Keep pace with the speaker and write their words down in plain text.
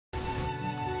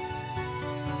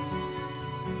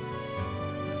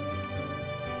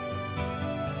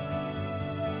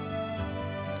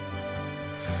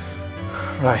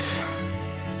Right.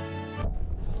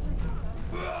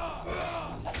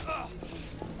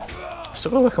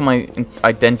 Still gotta work on my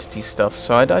identity stuff,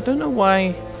 so I don't know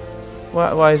why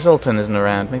Zoltan isn't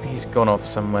around. Maybe he's gone off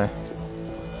somewhere.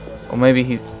 Or maybe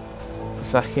he's...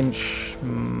 Zachin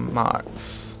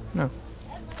Schmartz. No.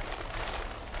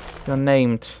 You're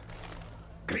named.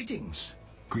 Greetings.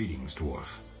 Greetings,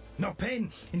 dwarf. No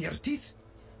pain in your teeth?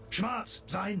 Schmartz,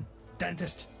 Zachin,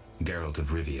 dentist. Geralt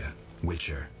of Rivia,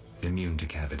 Witcher, immune to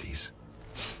cavities.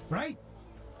 Right.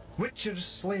 Witchers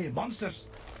slay monsters.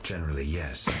 Generally,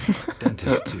 yes.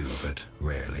 Dentist too, but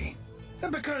rarely.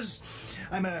 Because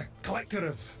I'm a collector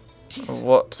of teeth.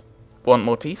 What? Want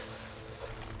more teeth?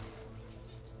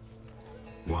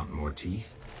 Want more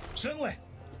teeth? Certainly.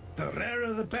 The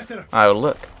rarer the better. I'll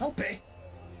look. I'll pay.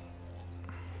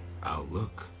 I'll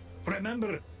look.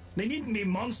 Remember, they needn't be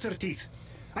monster teeth.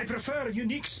 I prefer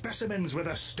unique specimens with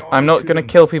a story. I'm not gonna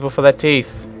kill people for their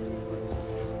teeth.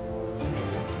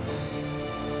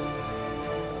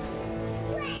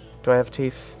 Do I have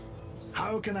teeth?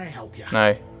 How can I help you?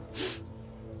 No.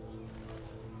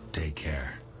 Take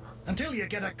care. Until you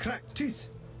get a cracked tooth.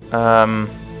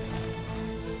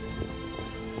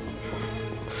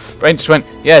 Brain just went,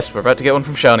 yes, we're about to get one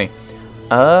from Shani.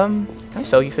 Can I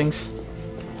sell you things?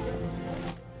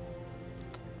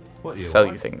 What do you Sell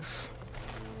want? you things.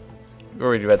 We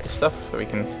already read this stuff, so we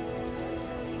can...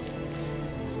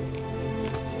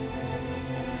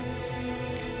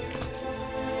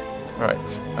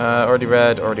 Right, already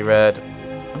read. Oh,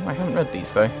 I haven't read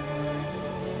these though.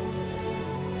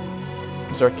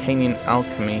 These are Arcanian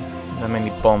alchemy. They're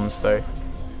mainly bombs though.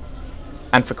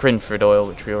 And for Crinford oil,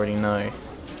 which we already know.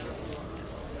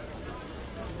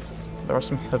 There are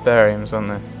some herbariums, aren't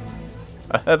there?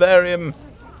 A herbarium!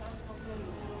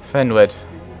 Fenwood.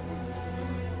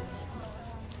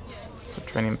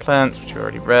 Subterranean plants, which we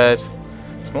already read.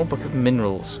 Small book of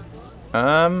minerals.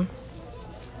 Yeah,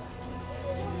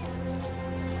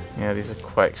 these are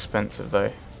quite expensive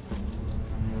though.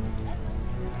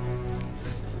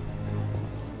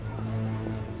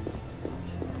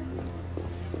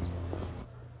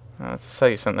 Let's sell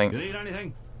you something. You need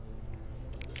anything?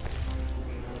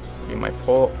 Give you my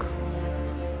pork.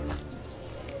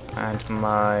 And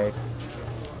my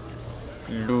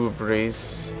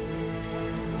blueberries.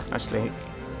 Actually,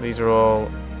 these are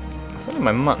all... It's only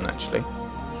my mutton actually.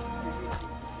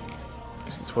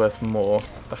 It's worth more.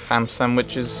 The ham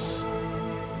sandwiches,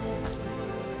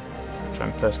 which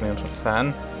I'm personally not a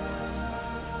fan.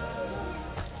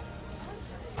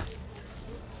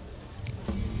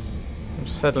 I'm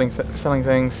just selling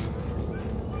things.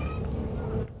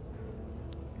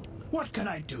 What can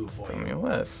I do for Tell you? me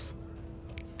worse.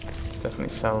 Definitely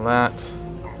sell that.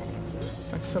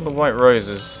 I can sell the white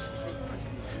roses,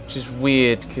 which is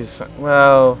weird because,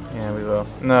 well, yeah, we will.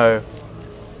 No.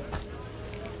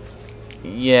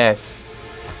 Yes.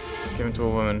 Give them to a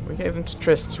woman. We gave them to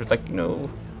Triss. She was like, no.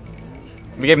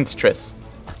 We gave them to Triss.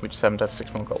 We just happen to have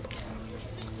 6 more gold.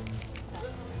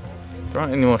 There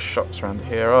aren't any more shops around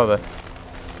here, are there?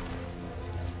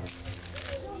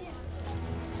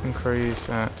 Inquiries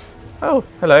at... Oh,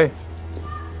 hello.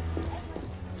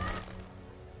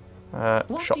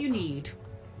 What shop. do you need?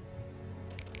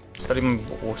 Selling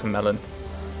watermelon.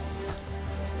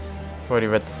 Already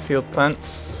read the field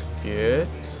plants. Good.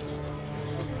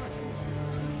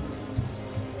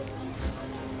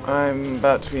 I'm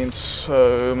about to be in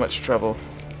so much trouble.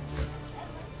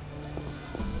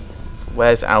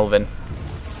 Where's Alvin?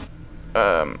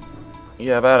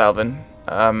 Yeah, about Alvin.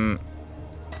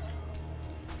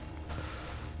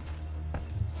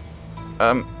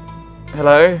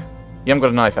 Hello? You haven't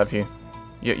got a knife, have you?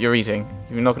 You're eating.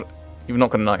 You've not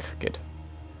got a knife. Good.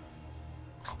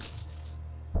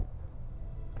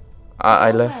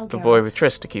 I left the boy with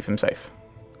Triss to keep him safe.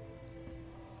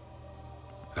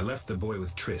 I left the boy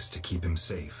with Triss to keep him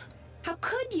safe. How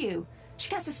could you? She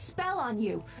cast a spell on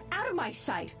you. Out of my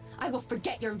sight. I will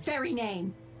forget your very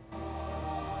name.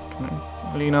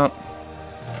 Will you not?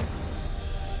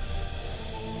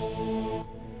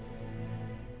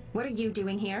 What are you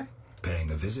doing here?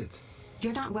 Paying a visit.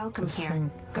 You're not welcome Just here.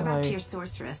 saying Go hi. back to your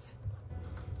sorceress.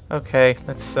 Okay,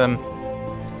 let's I'm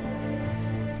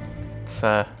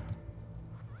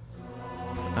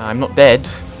not dead,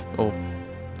 or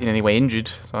in any way injured,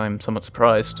 so I'm somewhat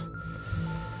surprised.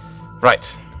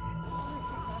 Right.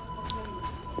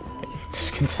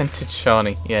 Discontented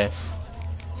Shani, yes.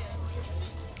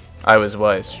 I was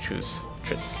wise to choose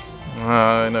Triss.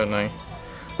 I don't know.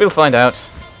 We'll find out.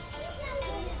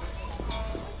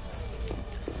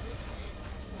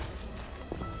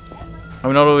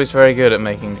 I'm not always very good at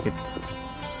making good,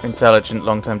 intelligent,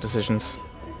 long-term decisions.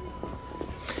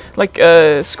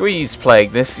 like Squeeze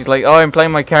playing this. He's like, oh, I'm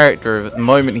playing my character. At the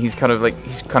moment, he's kind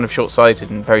of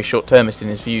short-sighted and very short-termist in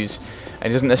his views, and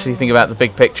he doesn't necessarily think about the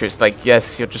big picture. It's like,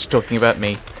 yes, you're just talking about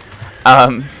me.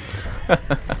 I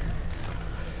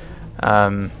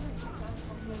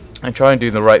try and do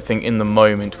the right thing in the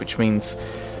moment, which means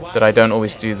that I don't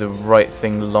always do the right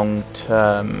thing long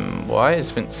term. Why is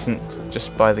Vincent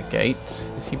just by the gate?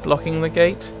 Is he blocking the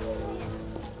gate?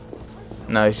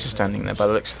 No, he's just standing there by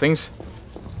the looks of things,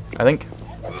 I think.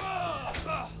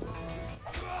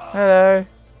 Hello.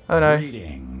 Oh no.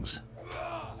 Greetings.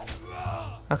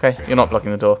 Okay, you're not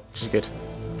blocking the door, which is good.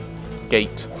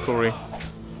 Gate, sorry.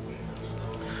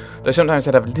 Though sometimes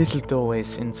they'd have little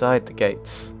doorways inside the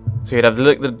gates. So you'd have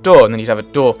the door, and then you'd have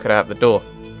a door cut out of the door.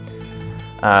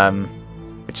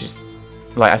 Which is,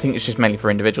 like, I think it's just mainly for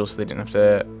individuals, so they didn't have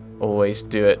to always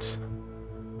do it.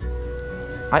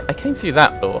 I came through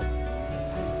that door.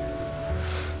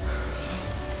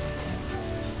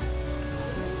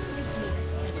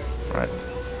 Right.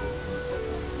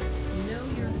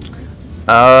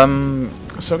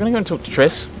 So we're gonna go and talk to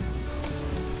Triss.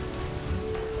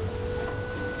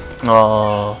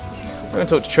 Oh, we're gonna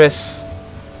talk to Triss.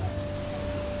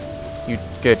 You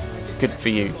good for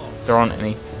you. There aren't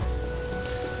any.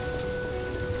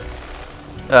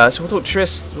 So we'll talk to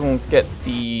Triss. We'll get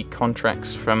the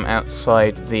contracts from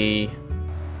outside the.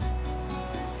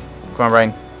 Come on,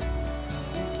 Rain.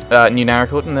 New narrow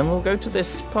court, and then we'll go to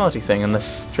this party thing,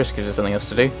 unless Triss gives us something else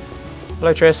to do.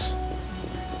 Hello, Triss.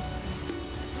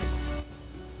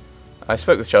 I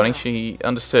spoke with Johnny. She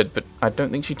understood, but I don't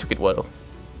think she took it well.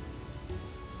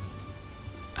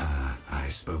 I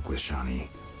spoke with Shani.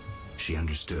 She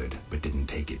understood, but didn't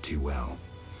take it too well.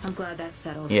 I'm glad that's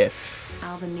settled. Yes.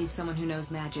 Alvin needs someone who knows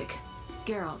magic.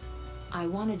 Geralt, I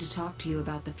wanted to talk to you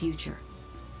about the future.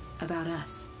 About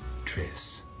us.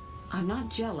 Triss. I'm not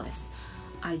jealous.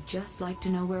 I'd just like to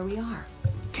know where we are.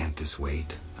 Can't this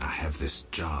wait? I have this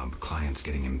job. Client's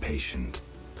getting impatient.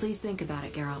 Please think about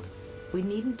it, Geralt. We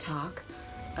needn't talk.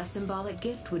 A symbolic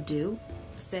gift would do.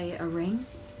 Say a ring.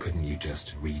 Couldn't you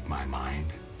just read my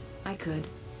mind? I could.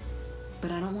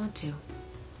 But I don't want to.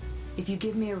 If you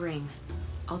give me a ring,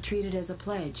 I'll treat it as a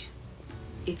pledge.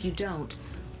 If you don't,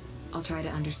 I'll try to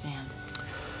understand.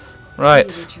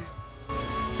 Right. See you, Witcher.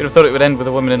 You'd have thought it would end with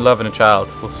a woman in love and a child.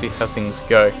 We'll see how things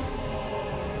go.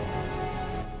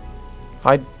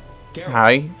 Hi. Geralt,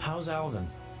 Hi. how's Alvin?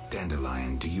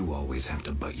 Dandelion, do you always have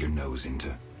to butt your nose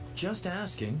into? Just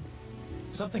asking.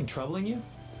 Something troubling you?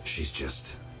 She's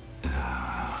just...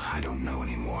 I don't know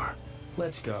anymore.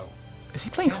 Let's go. Is he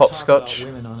playing Can't talk hopscotch?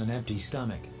 about women on an empty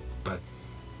stomach. But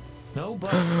No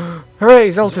buts.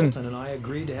 Hooray, Zoltan! Zoltan and I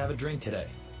agreed to have a drink today.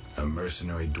 a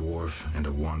mercenary dwarf and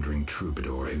a wandering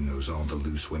troubadour who knows all the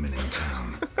loose women in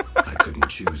town. I couldn't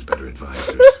choose better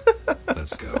advisors.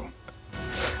 Let's go.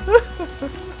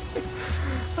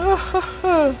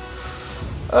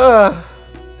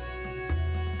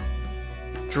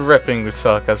 Dripping with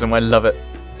sarcasm, I love it.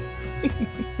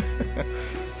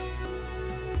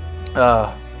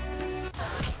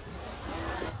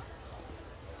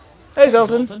 Hey,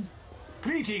 Zoltan.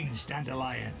 Greetings,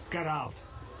 Dandelion. Get out.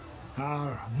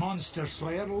 Our monster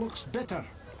slayer looks bitter.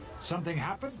 Something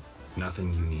happened?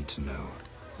 Nothing you need to know.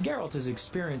 Geralt is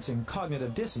experiencing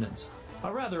cognitive dissonance,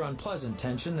 a rather unpleasant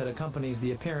tension that accompanies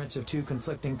the appearance of two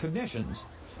conflicting cognitions,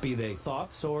 be they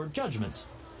thoughts or judgments.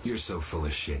 You're so full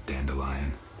of shit,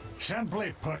 Dandelion.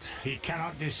 Simply put, he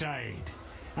cannot decide.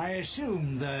 I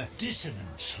assume the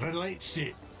dissonance relates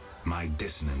to... My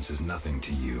dissonance is nothing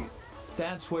to you.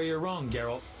 That's where you're wrong,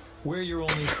 Geralt. We're your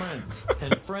only friends,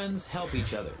 and friends help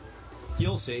each other.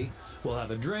 You'll see. We'll have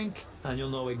a drink, and you'll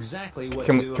know exactly what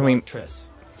to do about Triss.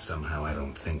 Somehow I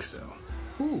don't think so.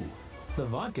 Ooh, the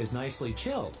vodka's nicely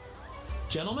chilled.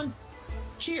 Gentlemen,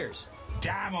 cheers.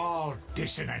 Damn all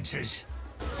dissonances.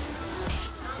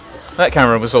 That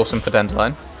camera was awesome for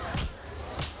Dandelion.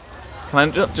 Can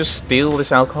I just steal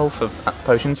this alcohol for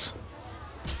potions?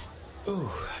 Ooh,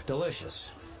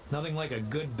 delicious. Nothing like a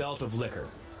good belt of liquor.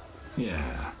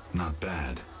 Yeah, not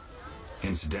bad.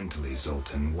 Incidentally,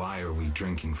 Zoltan, why are we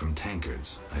drinking from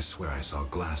tankards? I swear I saw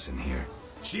glass in here.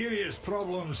 Serious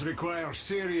problems require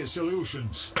serious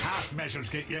solutions. Half measures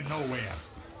get you nowhere.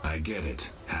 I get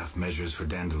it. Half measures for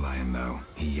Dandelion, though.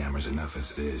 He yammers enough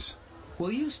as it is.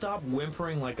 Will you stop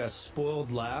whimpering like a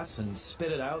spoiled lass and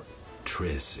spit it out?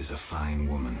 Triss is a fine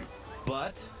woman.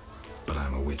 But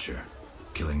I'm a witcher.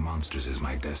 Killing monsters is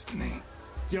my destiny.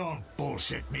 Don't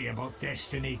bullshit me about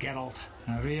destiny, Geralt.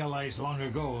 I realized long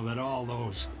ago that all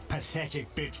those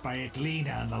pathetic bits by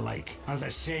Etlina and the like are the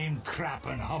same crap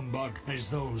and humbug as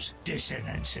those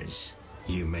dissonances.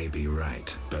 You may be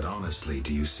right, but honestly,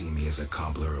 do you see me as a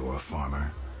cobbler or a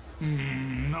farmer?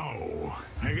 No.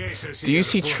 I guess I see Do you your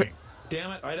see point.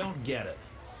 Damn it, I don't get it.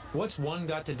 What's one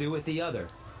got to do with the other?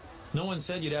 No one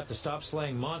said you'd have to stop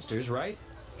slaying monsters, right?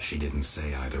 She didn't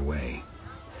say either way.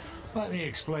 Let me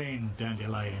explain,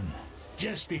 Dandelion.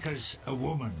 Just because a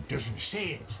woman doesn't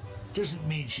say it, doesn't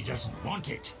mean she doesn't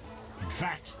want it. In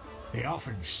fact, they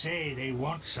often say they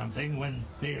want something when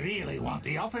they really want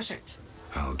the opposite.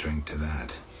 I'll drink to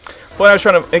that. Well, I was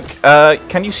trying to...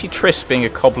 can you see Triss being a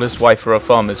cobbler's wife or a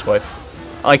farmer's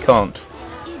wife? I can't.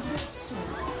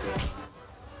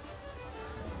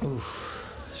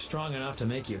 Oof. Strong enough to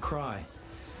make you cry.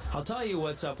 I'll tell you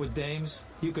what's up with dames.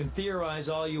 You can theorize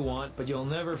all you want, but you'll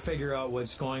never figure out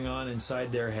what's going on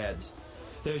inside their heads.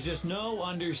 There's just no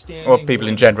understanding... Or people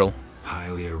in general.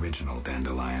 Highly original,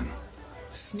 Dandelion.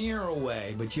 Sneer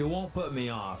away, but you won't put me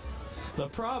off. The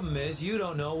problem is you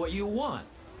don't know what you want.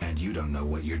 And you don't know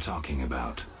what you're talking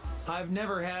about. I've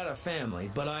never had a family,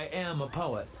 but I am a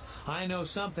poet. I know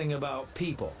something about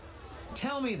people.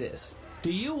 Tell me this.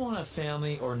 Do you want a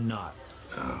family or not?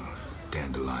 Oh,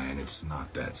 Dandelion, it's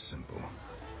not that simple.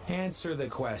 Answer the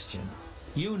question.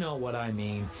 You know what I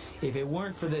mean. If it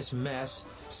weren't for this mess,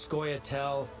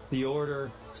 Scoia'tael, the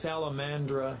Order,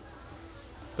 Salamandra...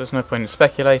 There's no point in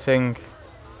speculating.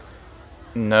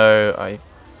 No, I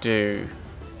do.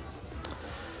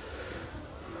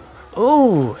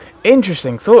 Ooh,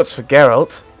 interesting thoughts for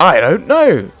Geralt. I don't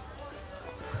know.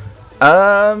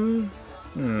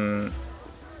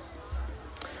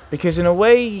 Because in a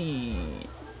way,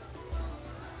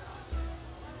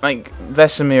 like,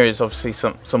 Vesemir is obviously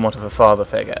somewhat of a father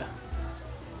figure.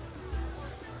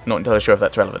 Not entirely sure if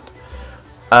that's relevant.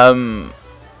 But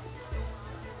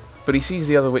he sees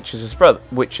the other witches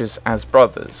as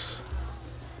brothers.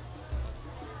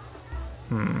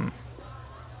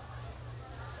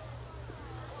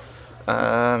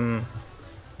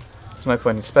 There's no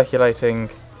point in speculating,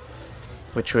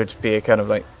 which would be a kind of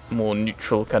like more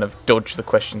neutral kind of dodge the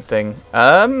question thing.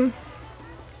 I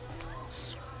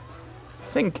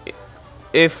think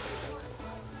if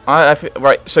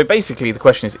right, so basically the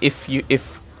question is if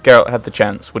Geralt had the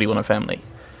chance, would he want a family?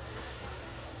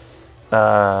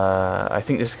 I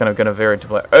think this is kind of going to veer into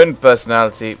my own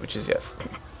personality, which is yes.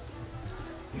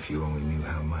 If you only knew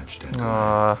how much,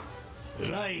 Dandelion.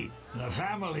 Right, the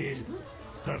family is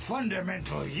the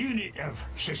fundamental unit of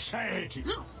society.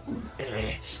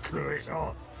 Screw it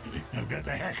all. I've got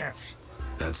the hiccups.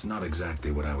 That's not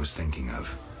exactly what I was thinking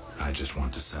of. I just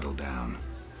want to settle down.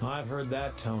 I've heard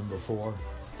that tone before.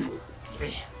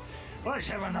 Let's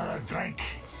have another drink.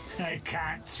 I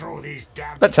can't throw these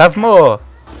damn... Let's have more.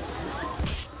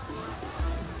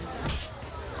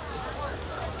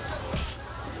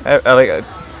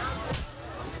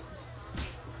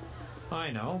 I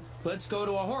know. Let's go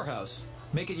to a whorehouse.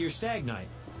 Make it your stag night.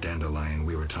 Dandelion,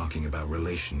 we were talking about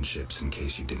relationships in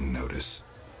case you didn't notice.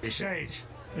 Besides,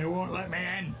 they won't let me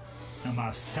in. I'm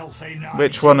a filthy naughty...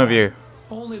 Which one of you?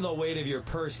 Only the weight of your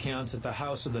purse counts at the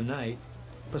house of the night.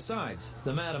 Besides,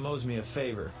 the madam owes me a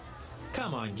favor.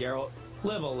 Come on, Geralt.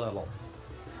 Live a little.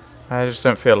 I just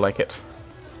don't feel like it.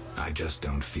 I just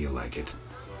don't feel like it.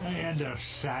 I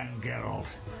understand,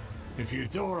 Geralt. If your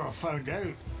Dora found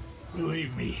out,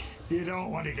 believe me, you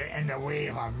don't want to get in the way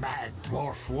of a mad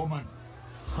dwarf woman.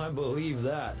 I believe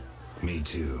that. Me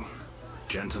too.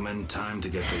 Gentlemen, time to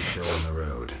get this show on the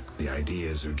road. The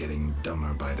ideas are getting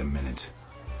dumber by the minute.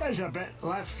 There's a bit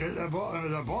left at the bottom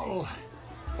of the bottle.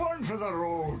 One for the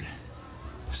road.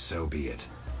 So be it.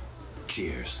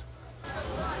 Cheers.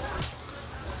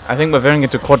 I think we're veering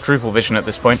into quadruple vision at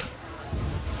this point.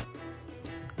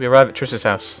 We arrive at Triss's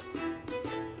house.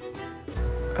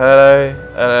 Hello,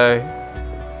 hello.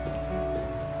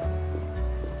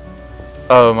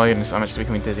 Oh my goodness, I'm actually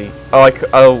becoming dizzy.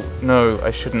 Oh no,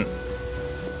 I shouldn't.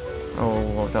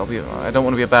 Oh, that'll be. I don't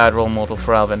want to be a bad role model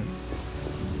for Alvin.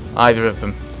 Either of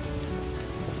them.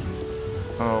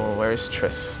 Oh, where is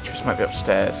Triss? Triss might be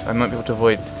upstairs. I might be able to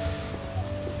avoid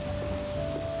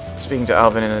speaking to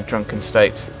Alvin in a drunken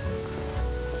state.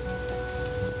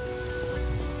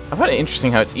 I find it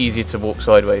interesting how it's easier to walk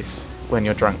sideways when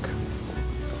you're drunk.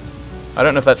 I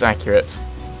don't know if that's accurate.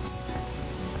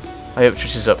 I hope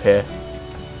Trish is up here.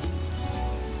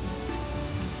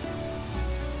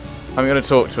 I'm going to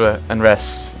talk to her and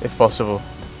rest, if possible.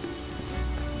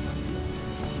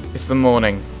 It's the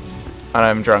morning, and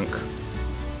I'm drunk.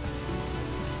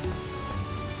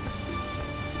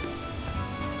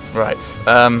 Right,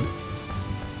 I'm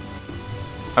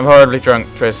horribly drunk,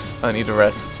 Triss. I need a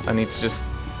rest. I need to just...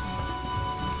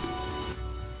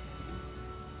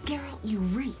 Geralt, you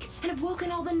reek, and have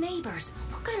woken all the neighbors.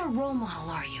 What kind of role model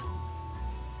are you?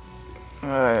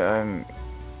 I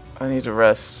need a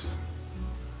rest.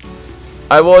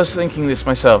 I was thinking this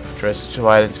myself, Triss, which is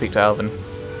why I didn't speak to Alvin.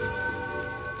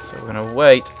 So we're gonna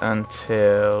wait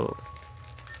until...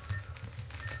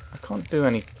 I can't do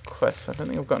any quests. I don't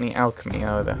think I've got any alchemy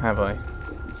either, have I?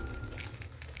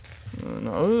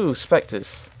 No. Ooh,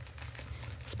 spectres.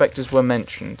 Spectres were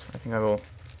mentioned. I think I will...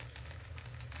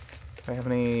 Do I have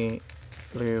any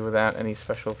blue without any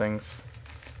special things?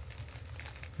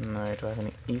 No. Do I have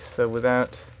any ether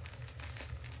without?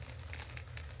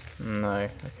 No.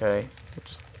 Okay. We'll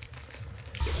just...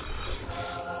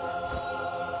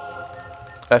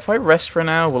 If I rest for an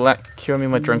hour, will that cure me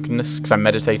my drunkenness? Because I'm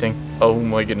meditating. Oh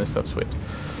my goodness, that's weird.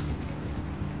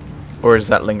 Or does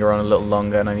that linger on a little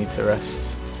longer and I need to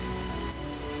rest?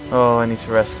 Oh, I need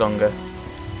to rest longer.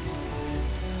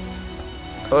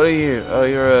 What are you? Oh,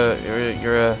 you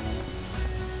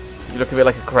look a bit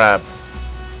like a crab.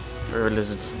 You're a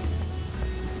lizard.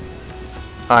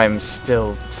 I'm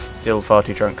still far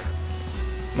too drunk.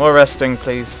 More resting,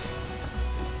 please.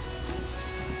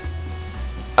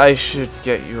 I should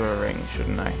get you a ring,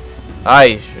 shouldn't I?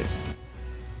 I should.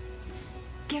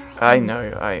 I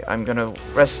know. I'm gonna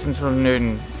rest until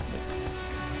noon.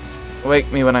 Wake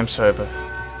me when I'm sober.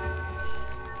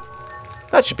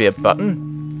 That should be a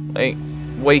button. Like,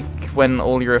 wake when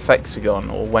all your effects are gone,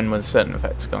 or when certain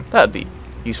effects are gone. That'd be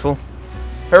useful.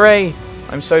 Hooray!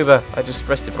 I'm sober. I just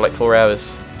rested for like 4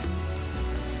 hours.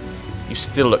 You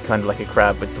still look kind of like a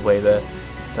crab with the way that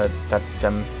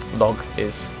log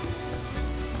is.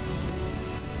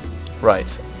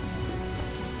 Right.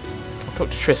 I'll talk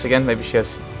to Triss again. Maybe she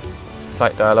has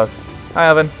slight dialogue. Hi,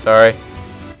 Alvin. Sorry.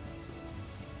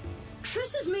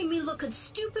 Triss has made me look at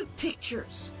stupid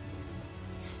pictures.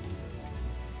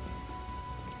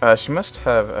 She must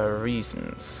have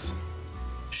reasons.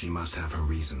 She must have her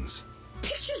reasons.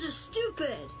 Pictures are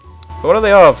stupid. What are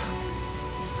they of?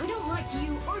 I don't like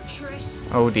you or Triss.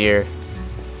 Oh dear.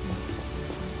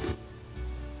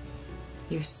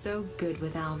 You're so good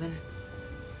with Alvin.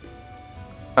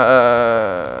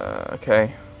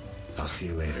 Okay. I'll see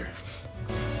you later.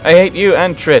 I hate you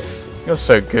and Triss. You're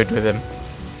so good with him.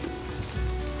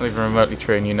 Not even remotely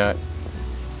true and you know it.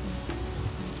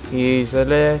 He's a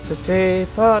little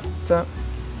teapot. I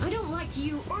don't like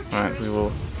you or Triss. Right, we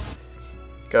will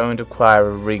go and acquire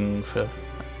a ring for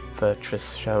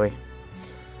Triss, shall we?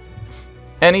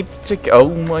 Any particular... Oh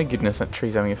my goodness, that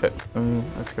tree's having a fit.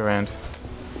 Let's go around.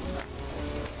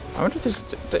 I wonder if this...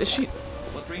 Does she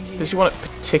want a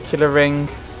particular ring?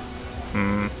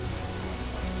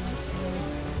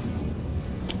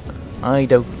 I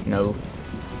don't know.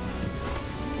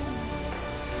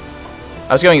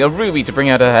 I was going a ruby to bring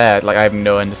out her hair. Like, I have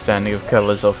no understanding of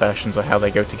colours or fashions or how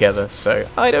they go together, so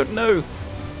I don't know.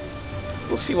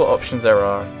 We'll see what options there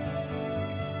are.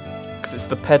 Because it's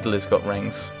the peddler's got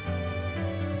rings.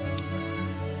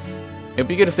 It'd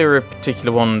be good if there were a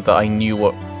particular one that I knew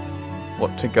what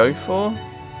to go for.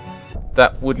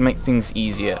 That would make things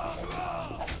easier.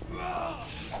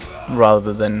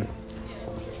 Rather than...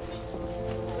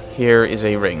 Here is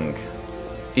a ring.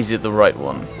 Is it the right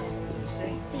one?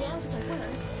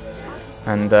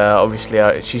 And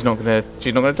obviously she's not gonna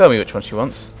tell me which one she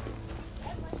wants.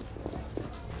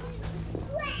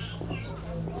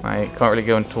 I can't really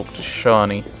go and talk to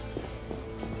Shani.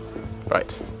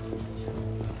 Right.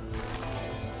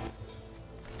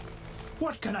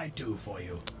 What can I do for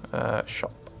you?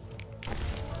 Shop.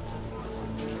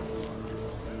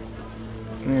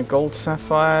 Gold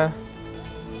sapphire.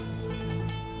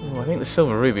 Ooh, I think the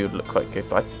silver ruby would look quite good,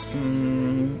 but I'll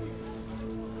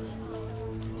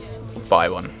buy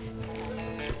one.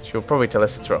 She'll probably tell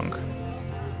us it's wrong.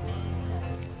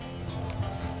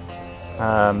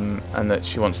 And that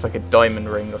she wants like a diamond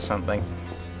ring or something.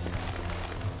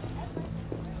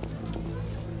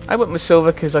 I went with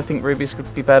silver because I think rubies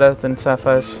would be better than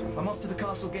sapphires. I'm off to the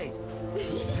castle gate.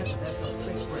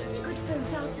 Good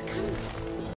friends out to come.